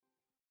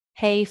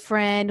Hey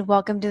friend,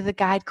 welcome to the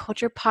Guide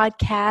Culture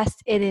Podcast.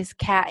 It is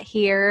Kat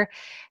here.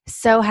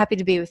 So happy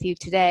to be with you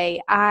today.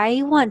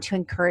 I want to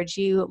encourage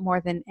you more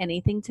than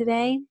anything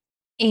today.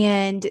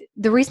 And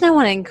the reason I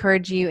want to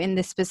encourage you in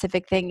this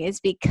specific thing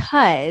is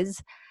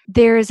because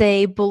there's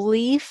a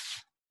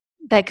belief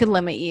that could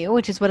limit you,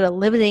 which is what a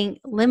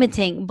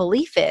limiting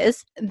belief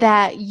is,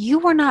 that you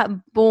were not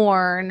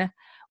born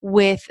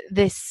with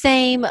the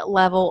same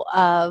level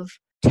of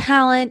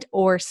talent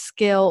or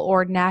skill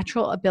or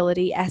natural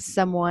ability as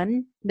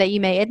someone that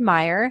you may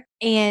admire,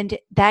 and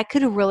that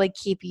could really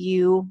keep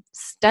you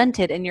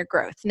stunted in your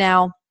growth.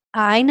 Now,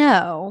 I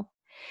know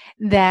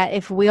that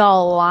if we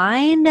all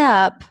lined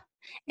up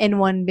in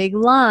one big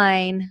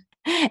line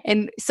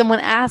and someone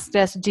asked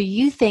us, do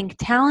you think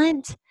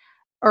talent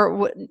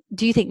or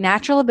do you think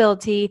natural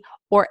ability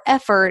or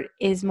effort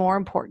is more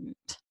important?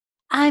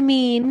 I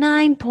mean,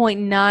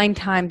 9.9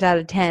 times out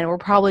of 10, we're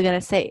probably going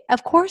to say,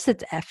 of course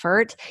it's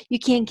effort. You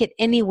can't get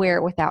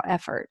anywhere without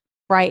effort,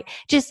 right?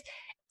 Just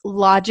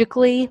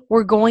logically,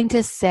 we're going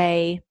to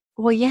say,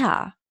 well,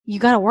 yeah, you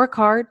got to work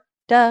hard.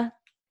 Duh.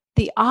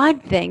 The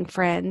odd thing,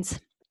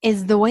 friends,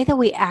 is the way that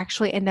we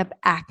actually end up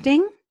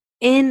acting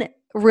in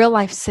real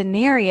life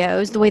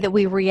scenarios, the way that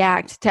we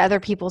react to other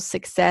people's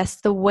success,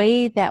 the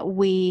way that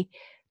we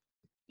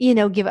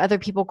give other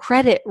people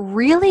credit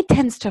really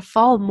tends to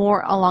fall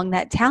more along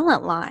that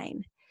talent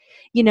line.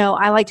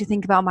 I like to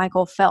think about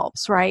Michael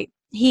Phelps, right?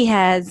 He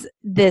has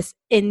this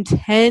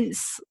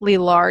intensely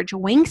large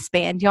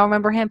wingspan. Do y'all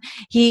remember him?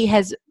 He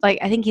has, I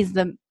think he's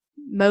the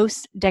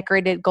most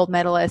decorated gold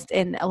medalist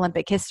in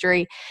Olympic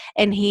history.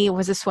 And he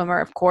was a swimmer,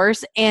 of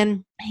course.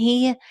 And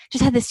he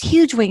just had this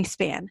huge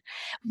wingspan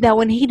that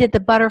when he did the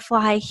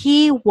butterfly,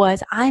 he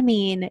was,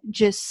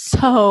 just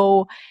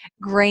so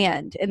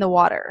grand in the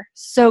water,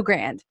 so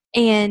grand.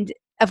 And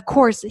of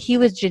course, he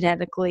was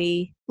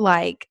genetically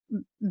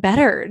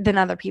better than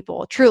other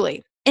people,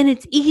 truly. And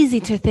it's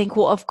easy to think,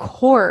 well, of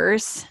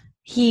course,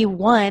 he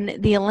won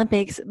the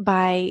Olympics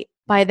by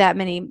that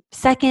many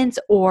seconds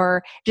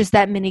or just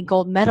that many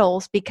gold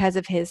medals because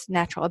of his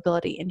natural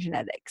ability and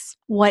genetics.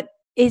 What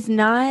is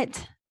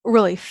not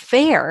really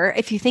fair,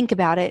 if you think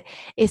about it,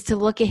 is to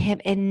look at him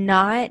and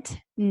not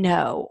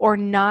know or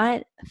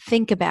not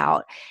think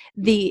about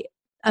the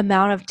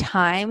amount of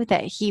time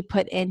that he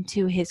put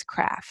into his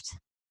craft.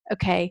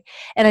 Okay.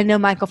 And I know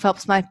Michael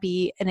Phelps might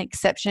be an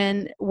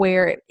exception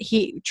where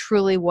he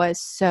truly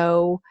was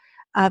so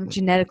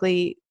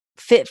genetically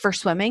fit for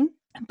swimming.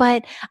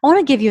 But I want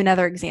to give you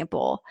another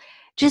example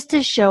just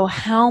to show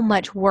how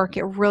much work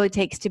it really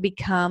takes to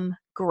become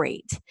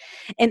great.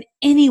 And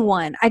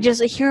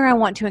I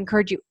want to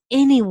encourage you,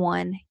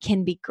 anyone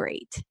can be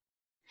great.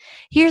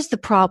 Here's the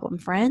problem,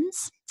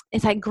 friends,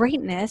 is that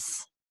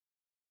greatness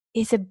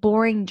is a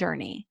boring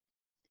journey.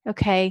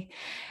 Okay.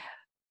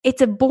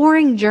 It's a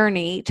boring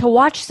journey to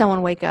watch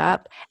someone wake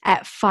up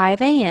at 5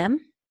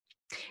 a.m.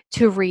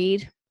 to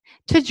read,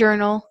 to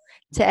journal,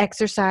 to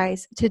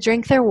exercise, to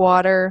drink their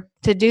water,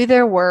 to do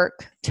their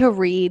work, to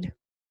read,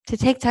 to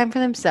take time for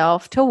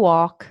themselves, to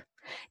walk,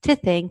 to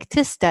think,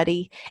 to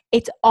study.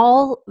 It's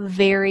all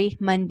very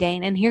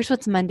mundane. And here's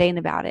what's mundane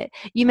about it.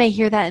 You may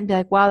hear that and be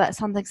like, wow, that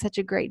sounds like such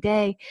a great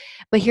day.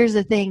 But here's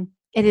the thing.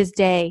 It is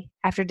day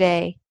after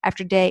day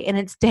after day. And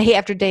it's day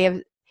after day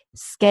of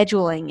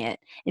scheduling it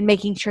and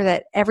making sure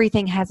that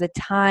everything has a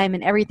time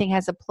and everything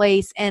has a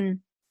place.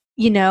 And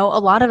a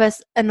lot of us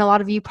and a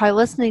lot of you probably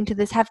listening to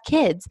this have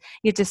kids.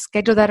 You have to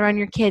schedule that around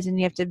your kids, and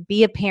you have to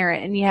be a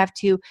parent, and you have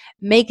to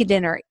make a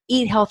dinner,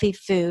 eat healthy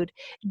food,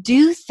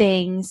 do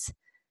things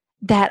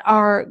that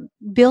are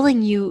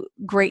building you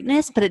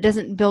greatness, but it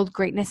doesn't build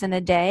greatness in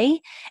a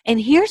day.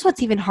 And here's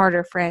what's even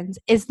harder, friends,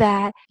 is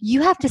that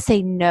you have to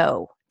say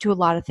no to a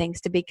lot of things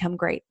to become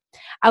great.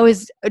 I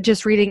was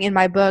just reading in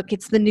my book,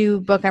 it's the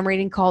new book I'm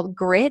reading called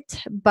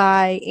Grit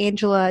by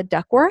Angela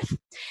Duckworth.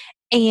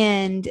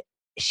 And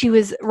she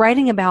was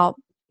writing about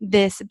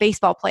this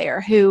baseball player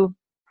who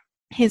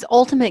his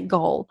ultimate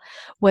goal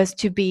was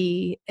to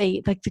be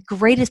the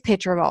greatest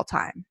pitcher of all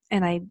time.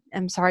 And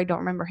I'm sorry, I don't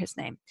remember his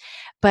name,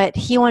 but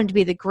he wanted to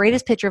be the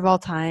greatest pitcher of all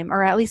time,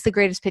 or at least the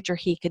greatest pitcher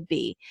he could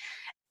be.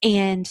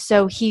 And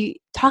so he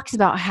talks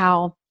about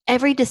how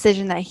every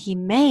decision that he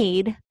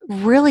made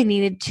really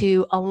needed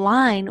to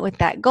align with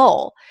that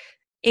goal.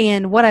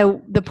 And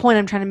the point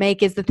I'm trying to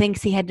make is the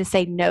things he had to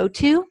say no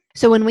to.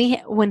 So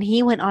when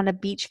he went on a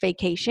beach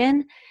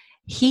vacation,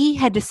 he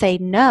had to say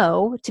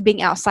no to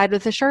being outside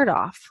with the shirt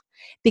off,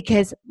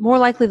 because more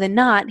likely than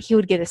not, he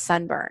would get a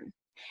sunburn.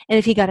 And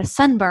if he got a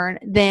sunburn,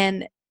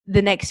 then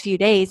the next few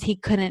days he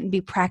couldn't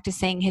be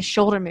practicing his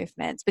shoulder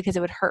movements because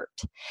it would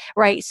hurt,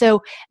 right?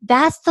 So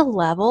that's the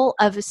level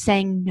of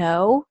saying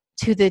no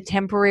to the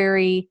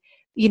temporary,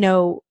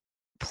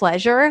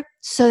 pleasure,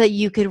 so that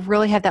you could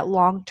really have that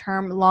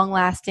long-term,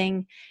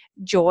 long-lasting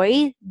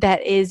joy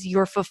that is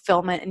your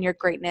fulfillment and your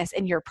greatness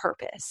and your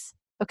purpose.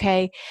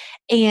 Okay.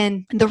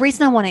 And the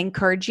reason I want to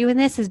encourage you in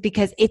this is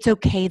because it's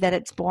okay that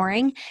it's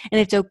boring, and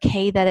it's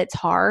okay that it's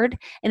hard,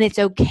 and it's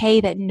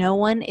okay that no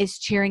one is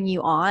cheering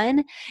you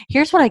on.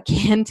 Here's what I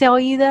can tell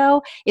you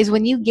though, is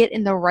when you get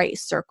in the right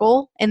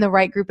circle, in the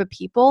right group of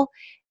people,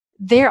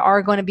 there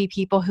are going to be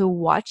people who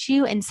watch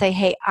you and say,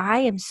 hey, I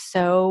am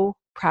so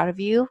proud of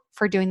you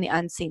for doing the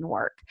unseen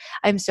work.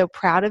 I'm so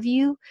proud of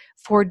you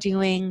for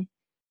doing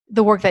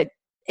the work that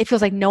it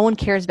feels like no one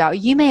cares about.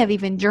 You may have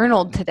even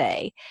journaled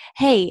today.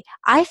 Hey,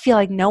 I feel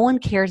like no one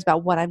cares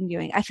about what I'm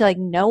doing. I feel like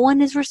no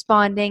one is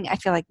responding. I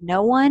feel like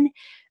no one,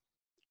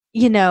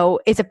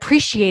 is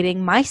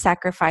appreciating my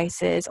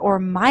sacrifices or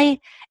my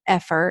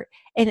effort.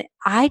 And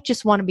I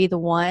just want to be the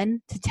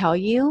one to tell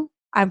you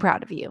I'm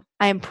proud of you.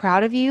 I am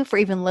proud of you for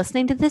even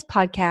listening to this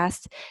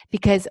podcast,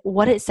 because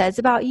what it says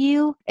about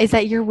you is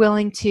that you're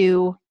willing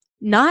to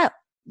not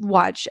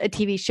watch a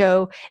TV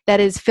show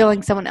that is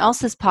filling someone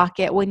else's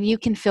pocket when you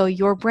can fill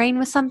your brain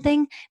with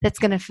something that's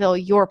going to fill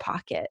your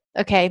pocket.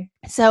 Okay.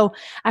 So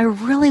I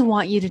really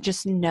want you to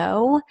just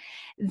know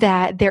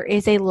that there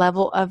is a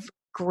level of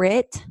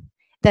grit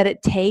that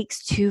it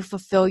takes to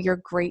fulfill your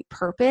great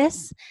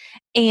purpose.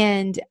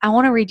 And I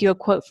want to read you a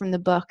quote from the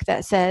book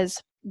that says,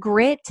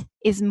 grit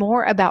is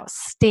more about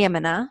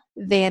stamina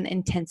than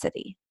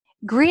intensity.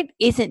 Grit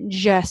isn't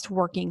just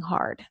working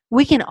hard.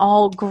 We can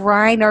all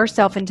grind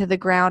ourselves into the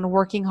ground,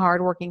 working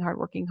hard, working hard,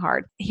 working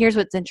hard. Here's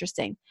what's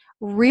interesting.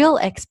 Real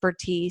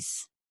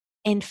expertise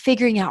in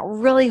figuring out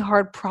really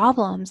hard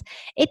problems,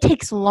 it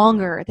takes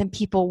longer than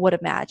people would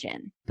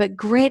imagine. But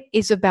grit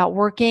is about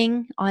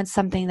working on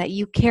something that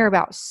you care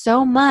about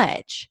so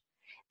much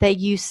that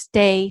you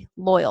stay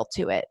loyal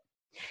to it.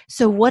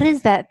 So what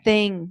is that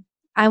thing?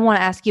 I want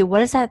to ask you,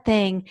 what is that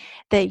thing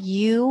that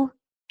you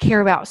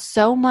care about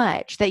so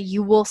much that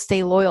you will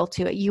stay loyal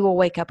to it? You will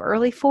wake up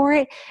early for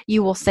it.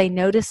 You will say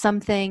no to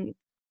something,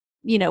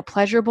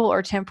 pleasurable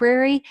or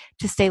temporary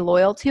to stay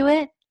loyal to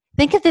it.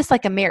 Think of this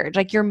like a marriage,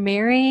 like you're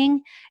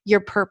marrying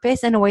your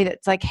purpose in a way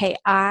that's like, hey,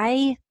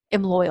 I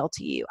am loyal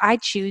to you. I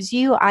choose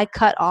you. I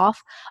cut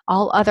off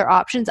all other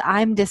options.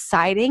 I'm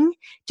deciding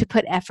to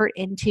put effort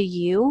into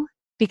you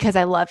because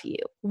I love you.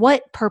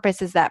 What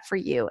purpose is that for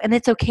you? And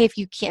it's okay if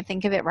you can't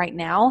think of it right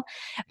now.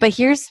 But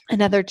here's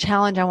another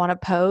challenge I want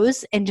to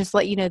pose and just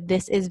let you know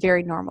this is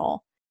very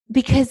normal.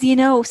 Because,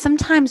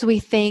 sometimes we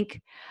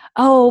think,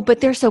 oh,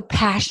 but they're so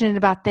passionate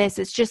about this.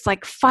 It's just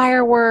like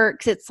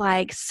fireworks. It's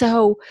like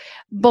so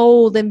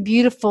bold and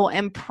beautiful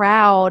and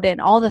proud and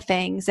all the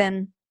things.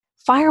 And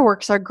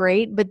fireworks are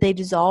great, but they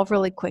dissolve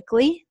really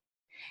quickly.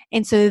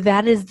 And so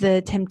that is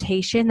the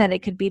temptation that it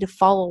could be, to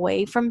fall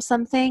away from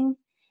something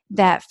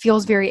that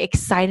feels very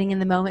exciting in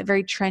the moment,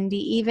 very trendy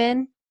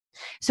even.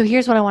 So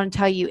here's what I want to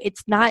tell you.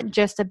 It's not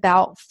just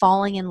about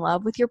falling in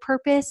love with your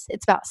purpose.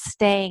 It's about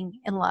staying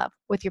in love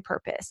with your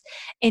purpose.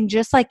 And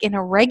just like in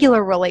a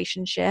regular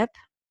relationship,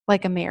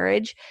 like a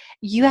marriage,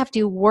 you have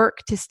to work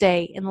to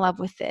stay in love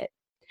with it.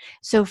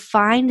 So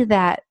find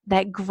that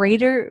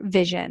greater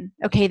vision,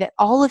 okay, that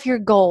all of your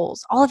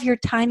goals, all of your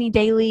tiny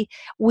daily,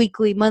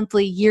 weekly,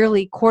 monthly,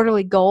 yearly,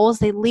 quarterly goals,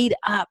 they lead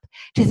up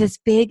to this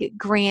big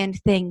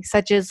grand thing,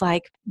 such as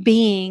like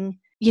being,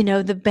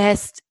 the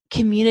best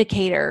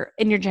communicator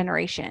in your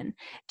generation,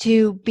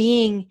 to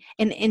being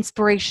an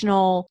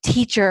inspirational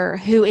teacher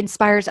who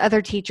inspires other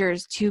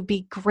teachers to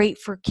be great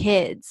for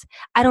kids.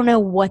 I don't know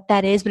what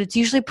that is, but it's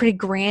usually pretty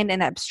grand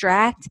and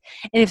abstract.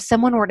 And if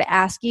someone were to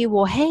ask you,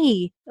 well,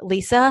 hey,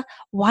 Lisa,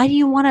 why do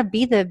you want to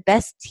be the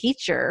best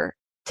teacher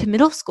to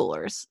middle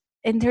schoolers?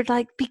 And they're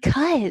like,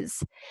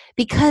 because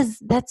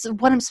that's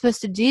what I'm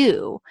supposed to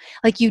do.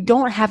 Like, you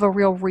don't have a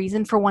real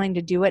reason for wanting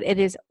to do it. It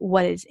is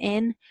what is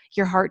in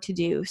your heart to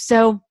do.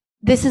 So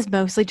this is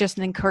mostly just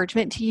an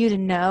encouragement to you to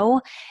know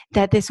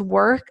that this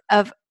work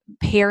of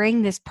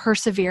pairing this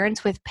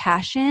perseverance with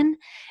passion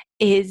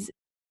is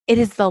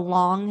the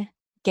long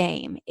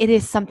game. It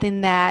is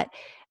something that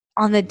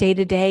on the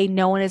day-to-day,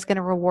 no one is going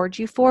to reward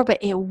you for, but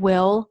it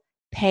will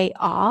pay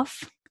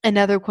off.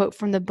 Another quote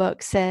from the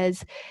book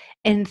says,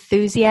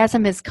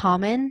 enthusiasm is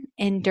common,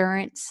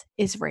 endurance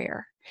is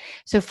rare.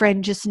 So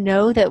friend, just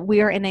know that we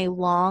are in a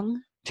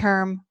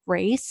long-term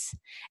race,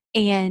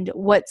 and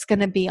what's going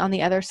to be on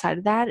the other side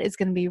of that is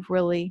going to be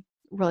really,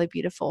 really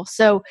beautiful.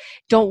 So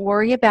don't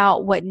worry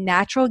about what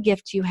natural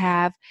gift you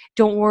have.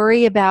 Don't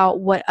worry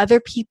about what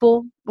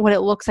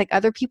it looks like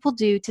other people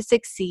do to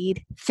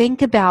succeed.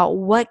 Think about,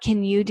 what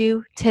can you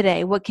do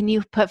today? What can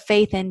you put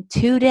faith in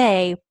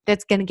today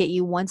that's going to get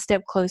you one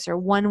step closer,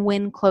 one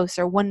win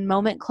closer, one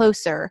moment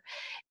closer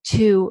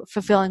to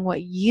fulfilling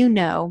what you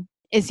know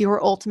is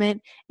your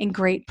ultimate and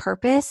great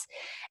purpose.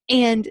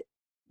 And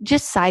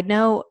just side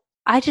note,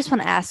 I just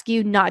want to ask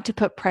you not to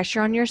put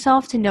pressure on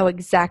yourself to know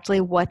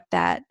exactly what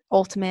that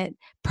ultimate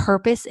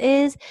purpose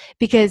is,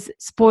 because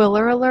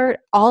spoiler alert,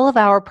 all of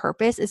our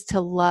purpose is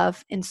to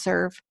love and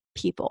serve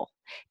people,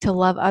 to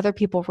love other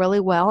people really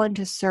well and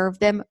to serve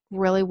them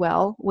really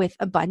well with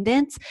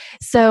abundance.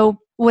 So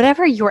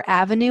whatever your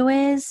avenue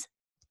is,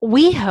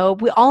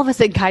 all of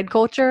us at Guide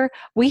Culture,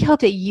 we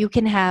hope that you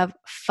can have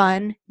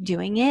fun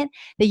doing it,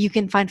 that you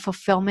can find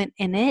fulfillment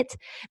in it,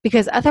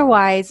 because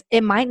otherwise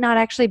it might not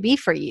actually be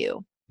for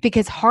you,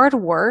 because hard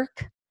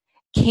work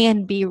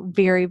can be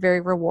very,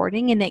 very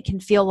rewarding, and it can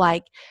feel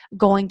like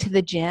going to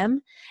the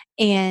gym.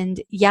 And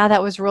yeah,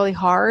 that was really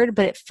hard,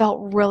 but it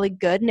felt really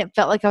good, and it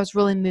felt like I was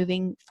really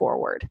moving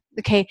forward.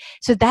 Okay,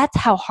 so that's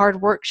how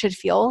hard work should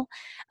feel.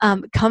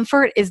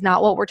 Comfort is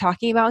not what we're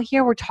talking about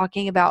here. We're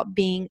talking about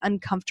being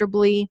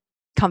uncomfortably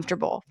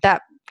comfortable.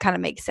 That kind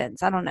of makes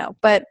sense. I don't know,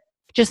 but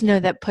just know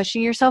that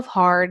pushing yourself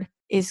hard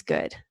is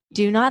good.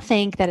 Do not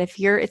think that if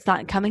it's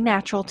not coming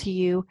natural to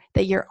you,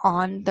 that you're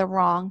on the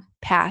wrong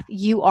path.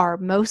 You are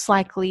most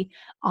likely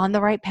on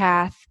the right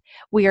path.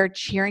 We are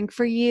cheering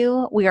for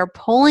you. We are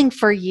pulling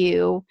for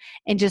you.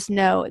 And just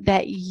know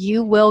that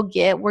you will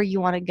get where you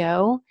want to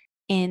go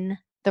in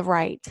the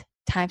right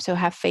time. So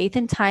have faith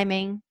in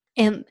timing.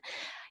 And,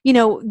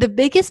 the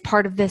biggest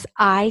part of this,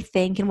 I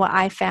think, and what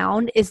I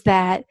found is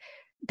that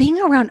being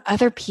around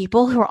other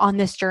people who are on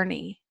this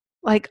journey,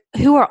 like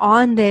who are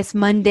on this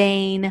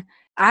mundane,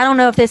 I don't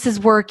know if this is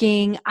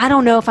working. I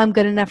don't know if I'm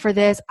good enough for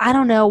this. I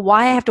don't know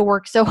why I have to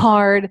work so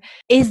hard.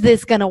 Is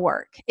this going to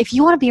work? If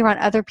you want to be around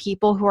other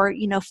people who are,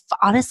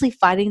 honestly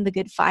fighting the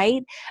good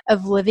fight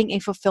of living a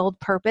fulfilled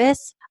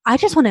purpose, I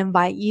just want to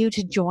invite you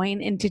to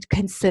join and to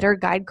consider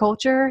Guide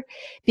Culture,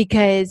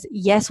 because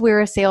yes,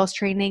 we're a sales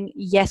training.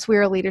 Yes,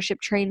 we're a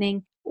leadership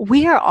training.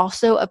 We are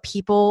also a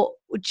people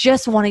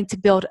just wanting to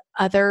build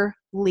other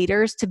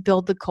leaders, to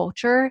build the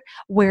culture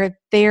where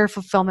their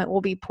fulfillment will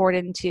be poured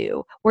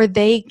into, where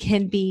they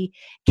can be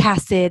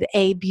casted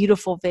a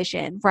beautiful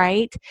vision,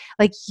 right?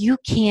 Like you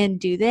can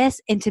do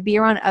this, and to be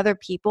around other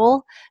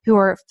people who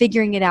are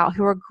figuring it out,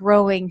 who are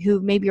growing,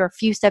 who maybe are a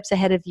few steps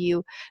ahead of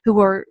you, who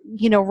are,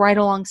 right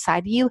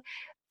alongside you.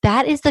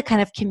 That is the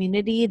kind of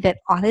community that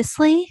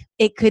honestly,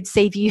 it could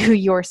save you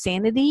your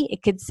sanity.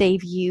 It could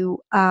save you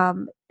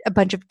a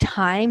bunch of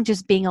time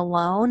just being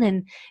alone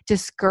and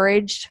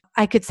discouraged.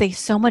 I could say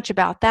so much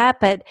about that,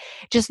 but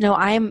just know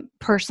I am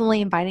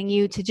personally inviting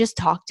you to just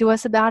talk to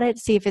us about it,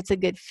 see if it's a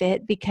good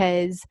fit,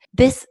 because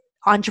this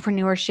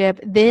entrepreneurship,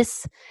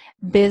 this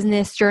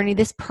business journey,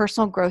 this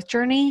personal growth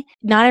journey,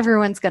 not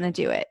everyone's going to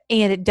do it.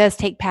 And it does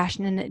take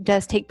passion, and it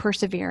does take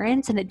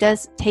perseverance, and it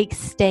does take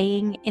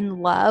staying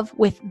in love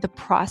with the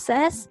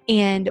process.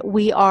 And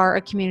we are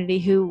a community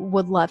who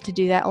would love to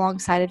do that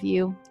alongside of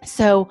you.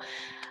 So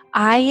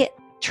I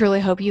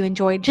truly hope you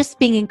enjoyed just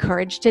being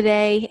encouraged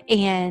today.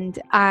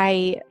 And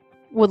I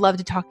would love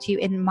to talk to you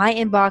in my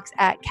inbox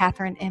at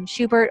Catherine M.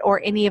 Schubert, or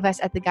any of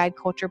us at the Guide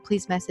Culture.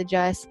 Please message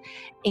us.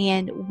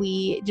 And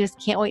we just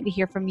can't wait to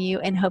hear from you,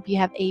 and hope you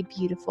have a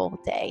beautiful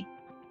day.